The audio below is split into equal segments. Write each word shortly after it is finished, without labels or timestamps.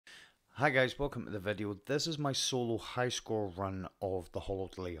Hi guys, welcome to the video. This is my solo high score run of the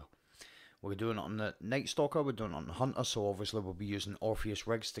Hollowed Lair. We're doing it on the Night Stalker, we're doing it on the Hunter, so obviously we'll be using Orpheus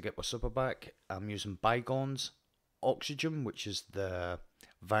rigs to get my super back. I'm using Bygones, Oxygen, which is the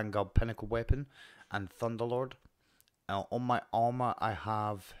Vanguard Pinnacle weapon, and Thunderlord. On my armour I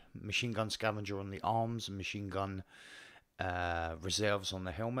have Machine Gun Scavenger on the arms, and Machine Gun Reserves on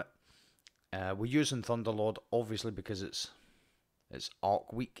the helmet. We're using Thunderlord obviously because it's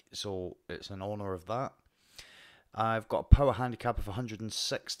Arc Week, so it's in honour of that. I've got a power handicap of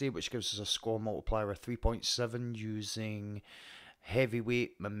 160, which gives us a score multiplier of 3.7 using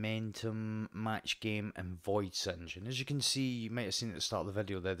heavyweight, momentum, match game, and void singe. And as you can see, you might have seen at the start of the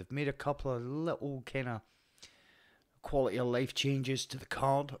video there, they've made a couple of little kind of quality of life changes to the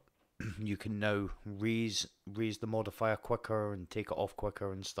card. You can now raise the modifier quicker and take it off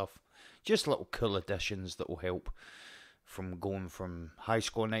quicker and stuff. Just little cool additions that will help from going from high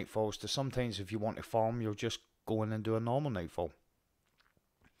score Nightfalls to sometimes if you want to farm, you'll just go in and do a normal Nightfall.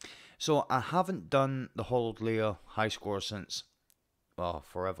 So I haven't done the Hollowed Lair high score since, well,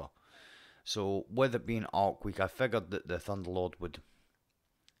 forever. So with it being Arc Week, I figured that the Thunderlord would,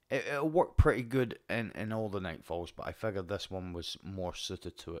 it'll work pretty good in all the Nightfalls, but I figured this one was more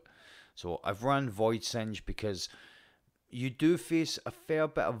suited to it. So I've run Void Singe because you do face a fair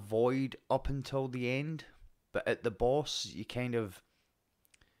bit of Void up until the end. But at the boss, you kind of,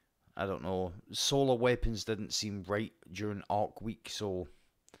 I don't know, solar weapons didn't seem right during Arc Week, so,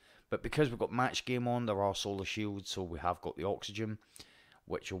 but because we've got match game on, there are solar shields, so we have got the oxygen,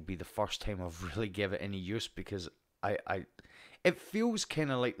 which will be the first time I've really give it any use, because it feels kind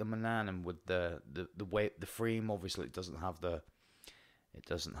of like the Mananum with the frame. Obviously, it doesn't have the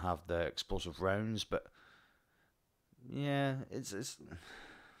explosive rounds, but yeah, it's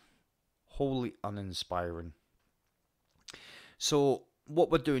wholly uninspiring. So what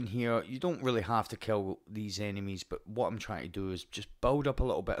we're doing here, you don't really have to kill these enemies, but what I'm trying to do is just build up a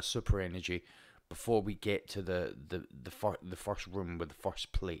little bit of super energy before we get to the first room with the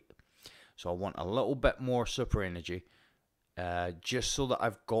first plate. So I want a little bit more super energy, just so that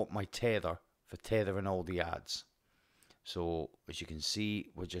I've got my tether for tethering all the ads. So as you can see,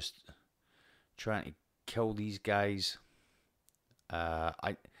 we're just trying to kill these guys.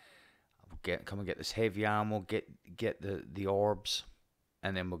 Come and get this heavy ammo, get the orbs,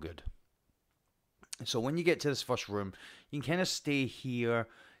 and then we're good. So when you get to this first room, you can kind of stay here,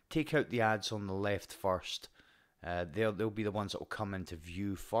 take out the ads on the left first. They'll be the ones that will come into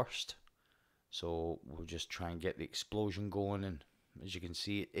view first. So we'll just try and get the explosion going, and as you can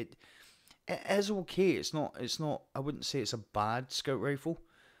see, it is okay. It's not. I wouldn't say it's a bad scout rifle.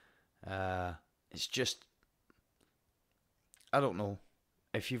 It's just, I don't know.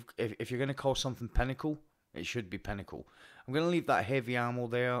 If you're going to call something pinnacle, it should be pinnacle. I'm going to leave that heavy ammo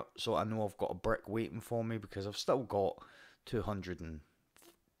there so I know I've got a brick waiting for me, because I've still got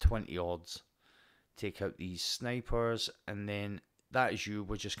 220 odds. Take out these snipers, and then that is you.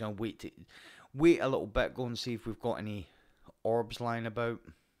 We're just going to wait a little bit, go and see if we've got any orbs lying about.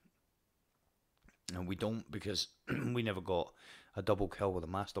 And we don't, because we never got a double kill with a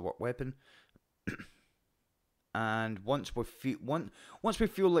masterwork weapon. And once we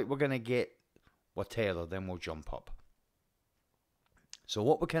feel like we're gonna get our tether, then we'll jump up. So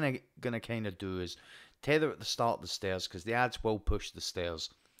what we're gonna do is tether at the start of the stairs, because the ads will push the stairs.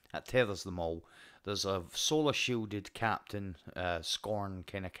 That tethers them all. There's a solar shielded captain, Scorn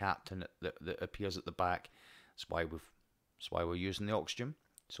kind of captain that appears at the back. That's why we're using the oxygen.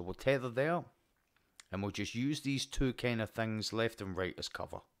 So we'll tether there, and we'll just use these two kind of things left and right as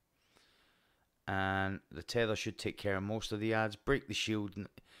cover. And the tether should take care of most of the ads. Break the shield.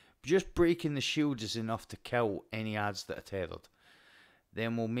 Just breaking the shield is enough to kill any ads that are tethered.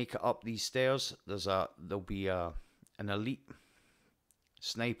 Then we'll make it up these stairs. There'll be an elite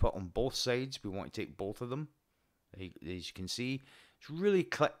sniper on both sides. We want to take both of them. As you can see, it's really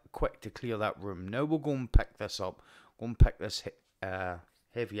quick to clear that room. Now we'll go and pick this up. Go and pick this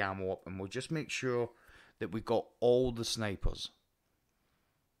heavy ammo up, and we'll just make sure that we got all the snipers.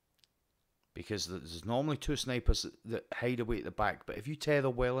 Because there's normally two snipers that hide away at the back, but if you tether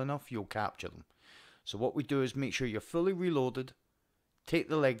well enough, you'll capture them. So what we do is make sure you're fully reloaded, take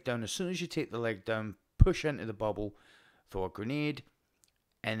the leg down. As soon as you take the leg down, push into the bubble, throw a grenade,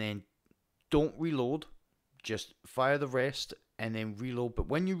 and then don't reload. Just fire the rest, and then reload. But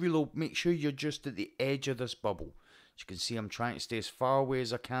when you reload, make sure you're just at the edge of this bubble. As you can see, I'm trying to stay as far away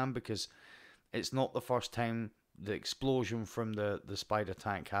as I can, because it's not the first time the explosion from the spider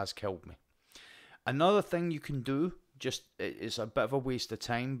tank has killed me. Another thing you can do, just it's a bit of a waste of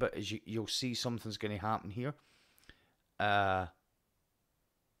time, but as you'll see, something's going to happen here.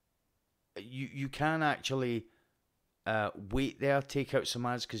 you can actually wait there, take out some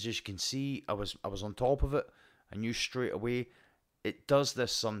ads, because as you can see, I was on top of it. I knew straight away. It does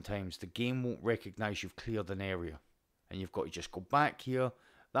this sometimes. The game won't recognize you've cleared an area, and you've got to just go back here.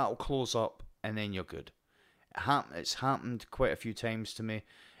 That'll close up, and then you're good. It's happened quite a few times to me.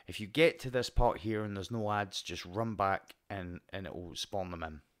 If you get to this part here and there's no ads, just run back and it will spawn them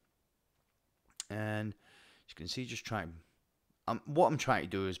in. And as you can see, just trying. What I'm trying to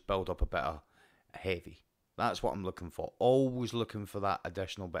do is build up a bit of heavy. That's what I'm looking for. Always looking for that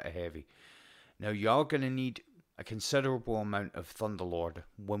additional bit of heavy. Now you are going to need a considerable amount of Thunderlord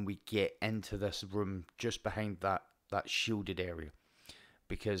when we get into this room just behind that shielded area,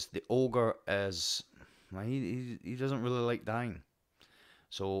 because the ogre is, he doesn't really like dying.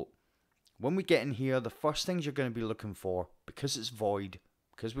 So when we get in here, the first things you're going to be looking for, because it's void,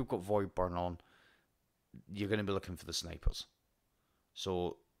 because we've got void burn on, you're going to be looking for the snipers.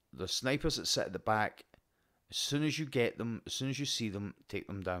 So the snipers that sit at the back, as soon as you get them, as soon as you see them, take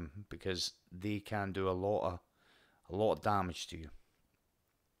them down, because they can do a lot of damage to you.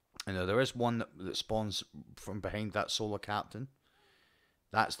 And now there is one that spawns from behind that solar captain.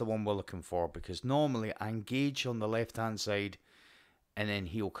 That's the one we're looking for, because normally I engage on the left hand side and then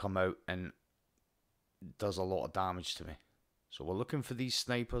he'll come out and does a lot of damage to me. So we're looking for these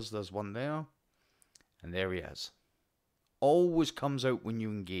snipers. There's one there, and there he is. Always comes out when you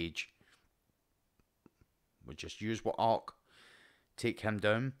engage. We'll just use what arc, take him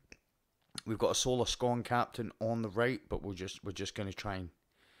down. We've got a solar scorn captain on the right, but we're just going to try and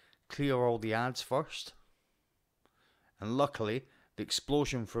clear all the ads first. And luckily, the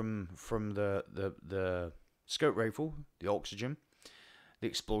explosion from the scout rifle, the oxygen, the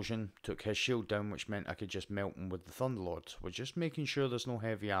explosion took his shield down, which meant I could just melt him with the Thunderlords. We're just making sure there's no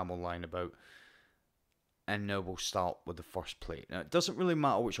heavy ammo lying about. And now we'll start with the first plate. Now, it doesn't really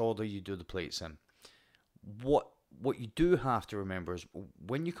matter which order you do the plates in. What you do have to remember is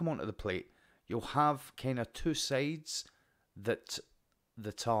when you come onto the plate, you'll have kind of two sides that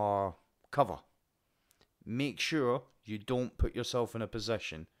are cover. Make sure you don't put yourself in a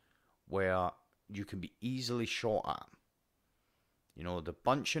position where you can be easily shot at. You know, the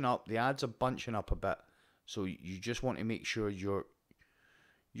ads are bunching up a bit, so you just want to make sure you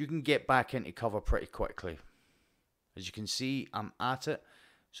can get back into cover pretty quickly. As you can see, I'm at it,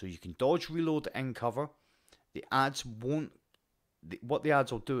 so you can dodge reload in cover. The ads won't. What the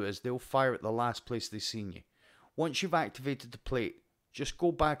ads will do is they'll fire at the last place they've seen you. Once you've activated the plate, just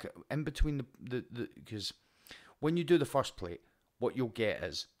go back in between because when you do the first plate, what you'll get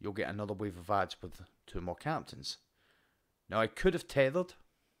is you'll get another wave of ads with 2 more captains. Now I could have tethered.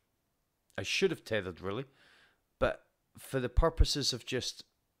 I should have tethered really, but for the purposes of just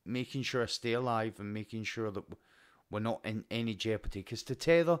making sure I stay alive and making sure that we're not in any jeopardy, because to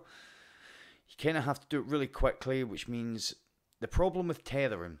tether, you kind of have to do it really quickly, which means the problem with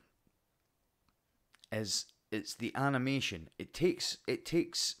tethering is it's the animation. It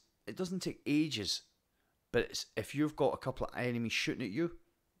doesn't take ages, but if you've got a couple of enemies shooting at you,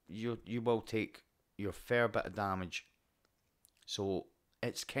 you will take your fair bit of damage. So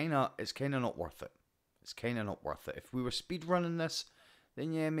it's kind of not worth it. It's kind of not worth it. If we were speed running this,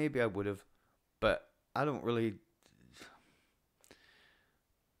 then yeah, maybe I would have, but I don't really.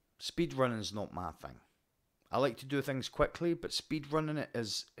 Speed running is not my thing. I like to do things quickly, but speed running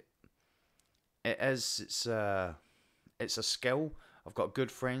it's a skill. I've got a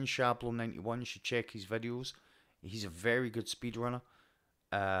good friend, Shablo91. You should check his videos. He's a very good speedrunner.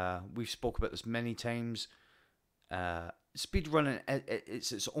 We've spoke about this many times. Speedrunning,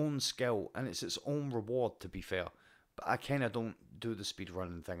 it's its own skill and it's its own reward, to be fair. But I kind of don't do the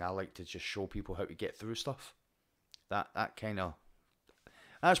speedrunning thing. I like to just show people how to get through stuff. That's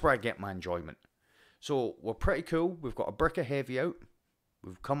where I get my enjoyment. So we're pretty cool. We've got a brick of heavy out.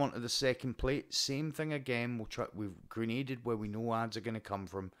 We've come onto the second plate. Same thing again. We've grenaded where we know ads are going to come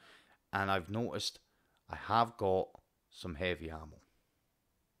from. And I've noticed I have got some heavy ammo.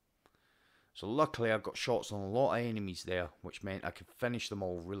 So luckily I've got shots on a lot of enemies there, which meant I could finish them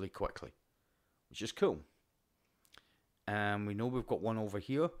all really quickly, which is cool. And we know we've got one over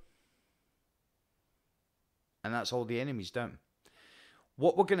here. And that's all the enemies down.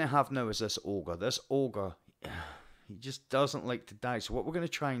 What we're going to have now is this ogre. This ogre, he just doesn't like to die. So what we're going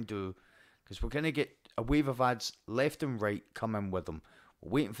to try and do, because we're going to get a wave of ads left and right come in with them.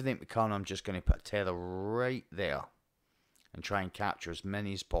 We're waiting for them to come. I'm just going to put a tether right there and try and capture as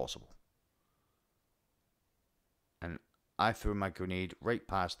many as possible. And I threw my grenade right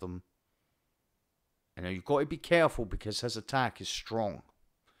past them. And now you've got to be careful because his attack is strong.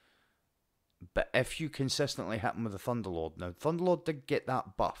 But if you consistently hit him with a Thunderlord, now Thunderlord did get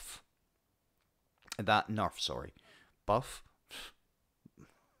that buff. That nerf, sorry. Buff?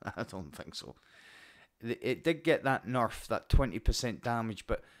 I don't think so. It did get that nerf, that 20% damage,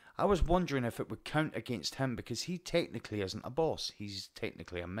 but I was wondering if it would count against him because he technically isn't a boss. He's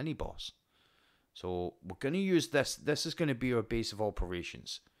technically a mini-boss. So we're going to use this. This is going to be our base of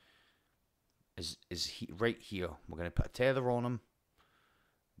operations. Right here. We're going to put a tether on him.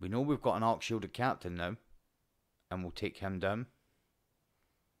 We know we've got an arc shielded captain now. And we'll take him down.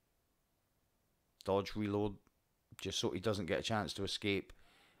 Dodge, reload. Just so he doesn't get a chance to escape.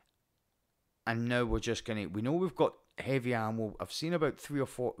 And now we're just going to... We know we've got heavy ammo. I've seen about 2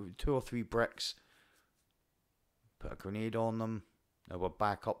 or 3 bricks. Put a grenade on them. Now we're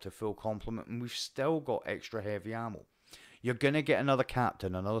back up to full complement. And we've still got extra heavy ammo. You're going to get another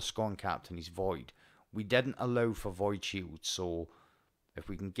captain. Another Scorn captain. He's Void. We didn't allow for Void shields. So if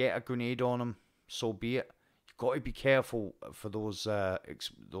we can get a grenade on him, so be it. You've got to be careful for those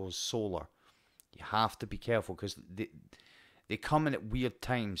solar. You have to be careful because they come in at weird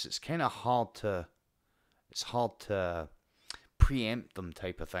times. It's kind of hard to preempt them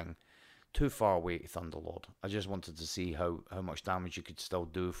type of thing. Too far away to Thunderlord. I just wanted to see how much damage you could still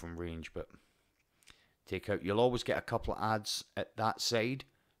do from range, but take out. You'll always get a couple of adds at that side,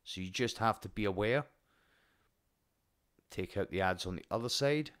 so you just have to be aware. Take out the adds on the other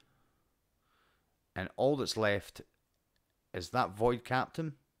side, and all that's left is that Void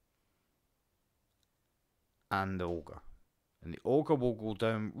Captain and the Ogre. And the Ogre will go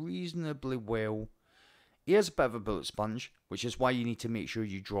down reasonably well. He has a bit of a bullet sponge, which is why you need to make sure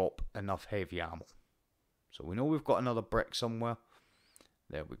you drop enough heavy ammo. So we know we've got another brick somewhere.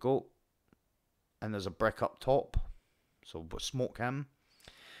 There we go. And there's a brick up top. So we'll smoke him.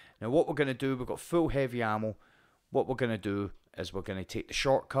 Now what we're going to do, we've got full heavy ammo. What we're going to do is we're going to take the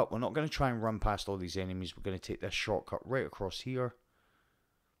shortcut. We're not going to try and run past all these enemies. We're going to take this shortcut right across here.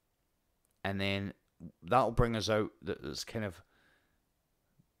 And then that'll bring us out. There's kind of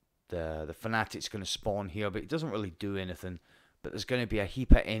the Fanatic's going to spawn here, but it doesn't really do anything. But there's going to be a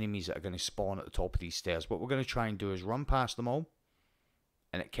heap of enemies that are going to spawn at the top of these stairs. What we're going to try and do is run past them all,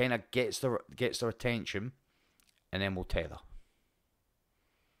 and it kind of gets their attention, and then we'll tether.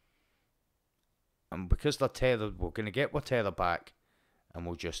 And because they're tethered, we're going to get our tether back, and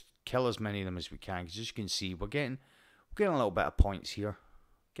we'll just kill as many of them as we can. Because as you can see, we're getting a little bit of points here.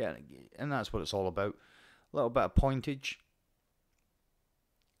 And that's what it's all about. A little bit of pointage.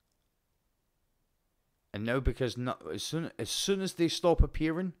 And now because as soon as they stop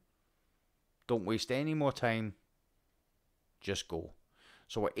appearing, don't waste any more time. Just go.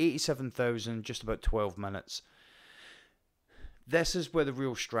 So we're 87,000, just about 12 minutes. This is where the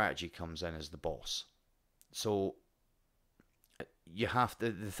real strategy comes in as the boss. So you have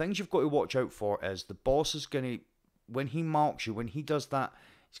to, the things you've got to watch out for is the boss is going to, when he marks you, when he does that,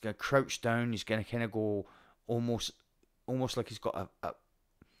 he's going to crouch down. He's going to kind of go almost like he's got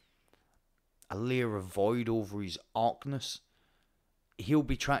a layer of void over his arcness. He'll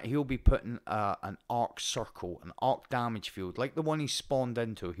be putting an arc circle, an arc damage field, like the one he spawned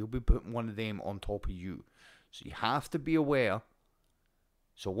into. He'll be putting one of them on top of you. So you have to be aware.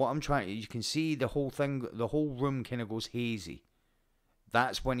 So what I'm trying, you can see the whole thing, the whole room kind of goes hazy.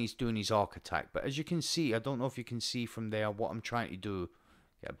 That's when he's doing his arc attack. But as you can see, I don't know if you can see from there what I'm trying to do.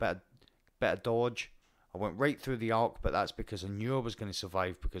 Get a bit of dodge. I went right through the arc, but that's because I knew I was going to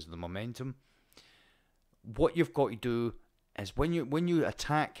survive because of the momentum. What you've got to do is when you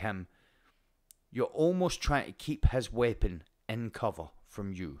attack him, you're almost trying to keep his weapon in cover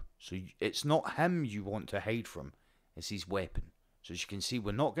from you. So it's not him you want to hide from, it's his weapon. So as you can see,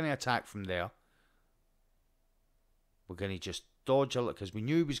 we're not going to attack from there. We're going to just dodge a little because we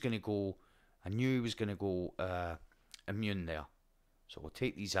knew he was going to go. I knew he was going to go immune there. So we'll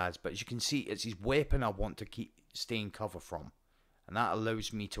take these adds, but as you can see, it's his weapon I want to keep staying cover from, and that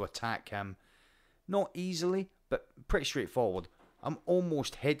allows me to attack him. Not easily, but pretty straightforward. I'm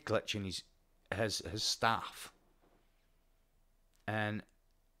almost head glitching his staff. And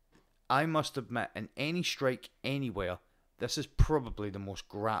I must admit, in any strike anywhere, this is probably the most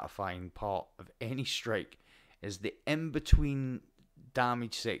gratifying part of any strike, is the in-between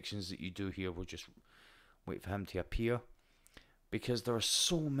damage sections that you do here. We'll just wait for him to appear. Because there are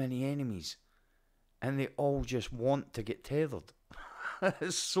so many enemies. And they all just want to get tethered.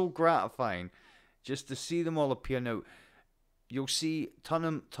 It's so gratifying. Just to see them all appear. Now, you'll see ton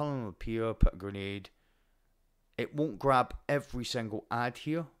of them appear, put a grenade. It won't grab every single ad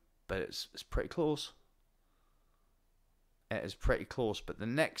here, but it's pretty close. It is pretty close, but the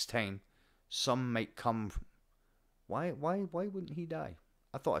next time, some might come. Why wouldn't he die?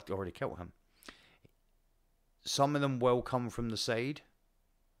 I thought I'd already killed him. Some of them will come from the side,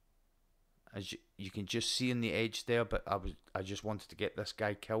 As you can just see in the edge there, but I just wanted to get this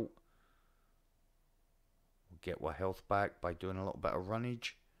guy killed. We'll get our health back by doing a little bit of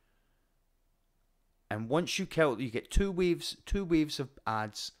runnage. And once you kill, you get two waves of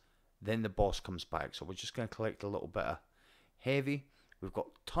ads, then the boss comes back. So we're just going to collect a little bit of heavy. We've got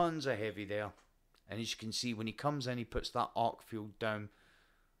tons of heavy there. And as you can see, when he comes in, he puts that arc field down.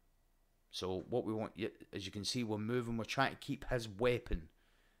 So what we want, as you can see, we're moving. We're trying to keep his weapon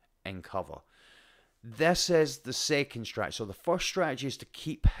in cover. This is the second strategy. So the first strategy is to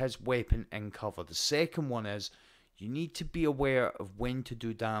keep his weapon in cover. The second one is you need to be aware of when to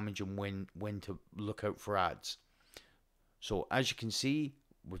do damage and when to look out for ads. So as you can see,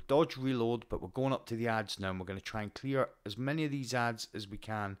 we've dodged reload, but we're going up to the ads now, and we're going to try and clear as many of these ads as we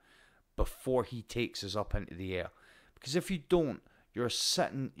can before he takes us up into the air. Because if you don't, you're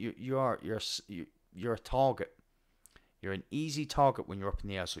sitting, you're a target. You're an easy target when you're up in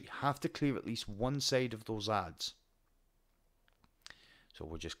the air, so you have to clear at least one side of those ads. So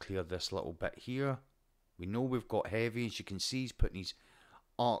we'll just clear this little bit here. We know we've got heavy. As you can see, he's putting his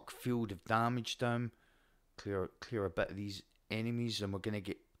arc field of damage down. Clear a bit of these enemies, and we're going to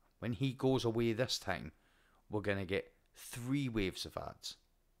get, when he goes away this time, we're going to get 3 waves of ads.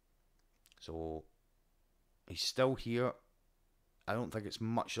 So he's still here. I don't think it's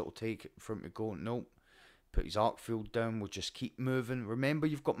much that'll take for him to go. Nope. Put his arc field down. We'll just keep moving. Remember,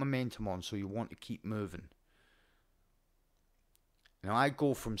 you've got momentum on, so you want to keep moving. Now I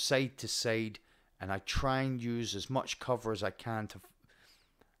go from side to side, and I try and use as much cover as I can to,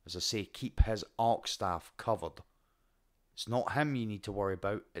 as I say, keep his arc staff covered. It's not him you need to worry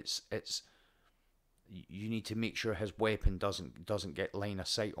about. It's you need to make sure his weapon doesn't get line of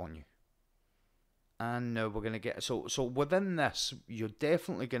sight on you. And now we're gonna get, so within this, you're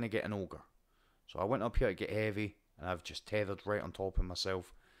definitely gonna get an ogre. So I went up here to get heavy, and I've just tethered right on top of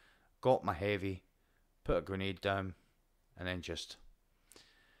myself. Got my heavy, put a grenade down, and then just,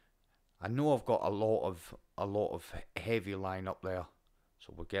 I know I've got a lot of heavy lying up there,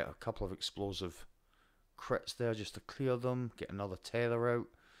 so we'll get a couple of explosive crits there just to clear them. Get another tether out,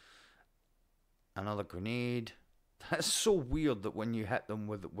 another grenade. That's so weird that when you hit them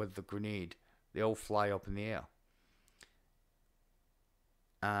with the grenade, they all fly up in the air.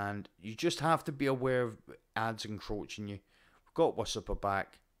 And you just have to be aware of ads encroaching you. We've got our super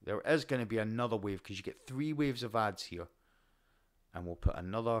back. There is going to be another wave because you get 3 waves of ads here. And we'll put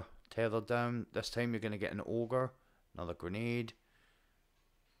another tether down. This time you're going to get an ogre, another grenade.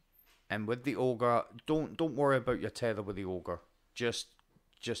 And with the ogre, don't worry about your tether with the ogre. Just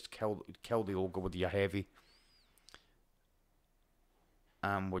kill the ogre with your heavy.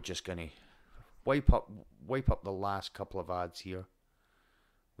 And we're just going to wipe up the last couple of ads here.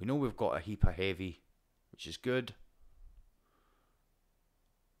 We know we've got a heap of heavy, which is good.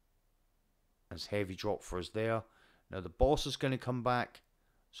 There's heavy drop for us there. Now the boss is going to come back,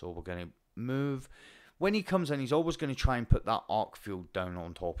 so we're going to move. When he comes in, he's always going to try and put that arc field down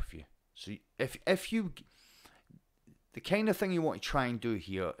on top of you. So if you, the kind of thing you want to try and do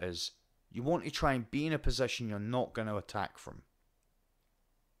here is you want to try and be in a position you're not going to attack from.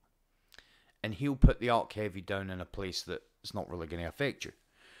 And he'll put the arc heavy down in a place that it's not really going to affect you.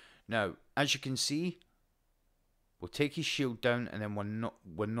 Now, as you can see, we'll take his shield down, and then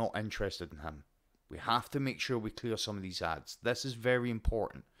we're not interested in him. We have to make sure we clear some of these ads. This is very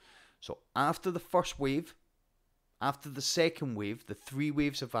important. So after the first wave, after the second wave, the 3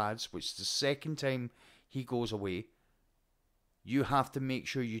 waves of ads, which is the second time he goes away, you have to make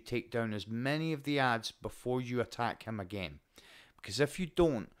sure you take down as many of the ads before you attack him again. Because if you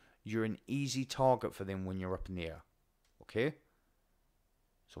don't, you're an easy target for them when you're up in the air. Okay?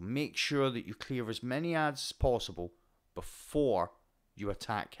 So make sure that you clear as many ads as possible before you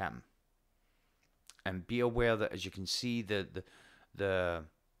attack him. And be aware that, as you can see, the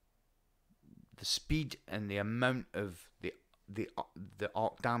speed and the amount of the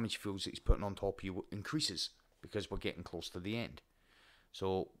arc damage fields that he's putting on top of you increases because we're getting close to the end.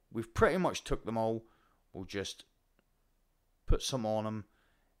 So we've pretty much took them all. We'll just put some on him.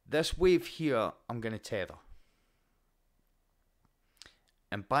 This wave here, I'm going to tether.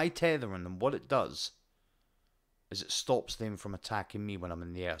 And by tethering them, what it does is it stops them from attacking me when I'm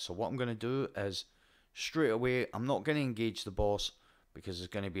in the air. So what I'm going to do is, straight away, I'm not going to engage the boss because there's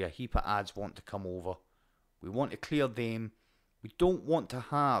going to be a heap of ads wanting to come over. We want to clear them. We don't want to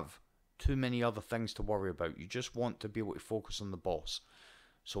have too many other things to worry about. You just want to be able to focus on the boss.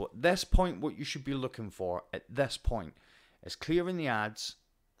 So at this point, what you should be looking for at this point is clearing the ads.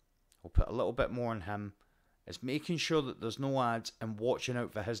 We'll put a little bit more on him. It's making sure that there's no ads and watching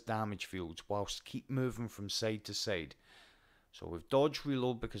out for his damage fields whilst keep moving from side to side. So we've dodged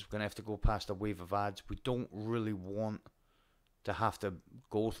reload because we're going to have to go past a wave of ads. We don't really want to have to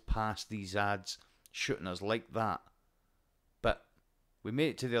go past these ads shooting us like that. But we made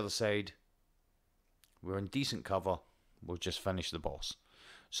it to the other side. We're in decent cover. We'll just finish the boss.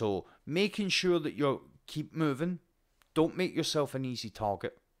 So making sure that you keep moving. Don't make yourself an easy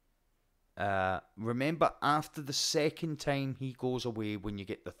target. Remember, after the second time he goes away, when you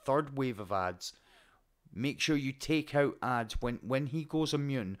get the third wave of ads, make sure you take out ads. When he goes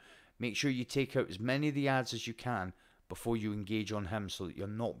immune, make sure you take out as many of the ads as you can before you engage on him, so that you're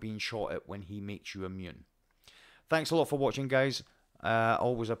not being shot at when he makes you immune. Thanks a lot for watching, guys.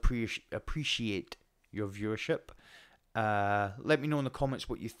 Always appreciate your viewership. Let me know in the comments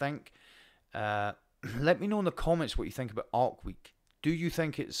what you think. Let me know in the comments what you think about Arc Week. Do you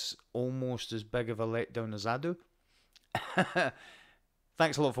think it's almost as big of a letdown as I do?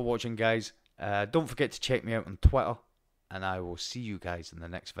 Thanks a lot for watching, guys. Don't forget to check me out on Twitter, and I will see you guys in the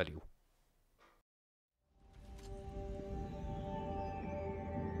next video.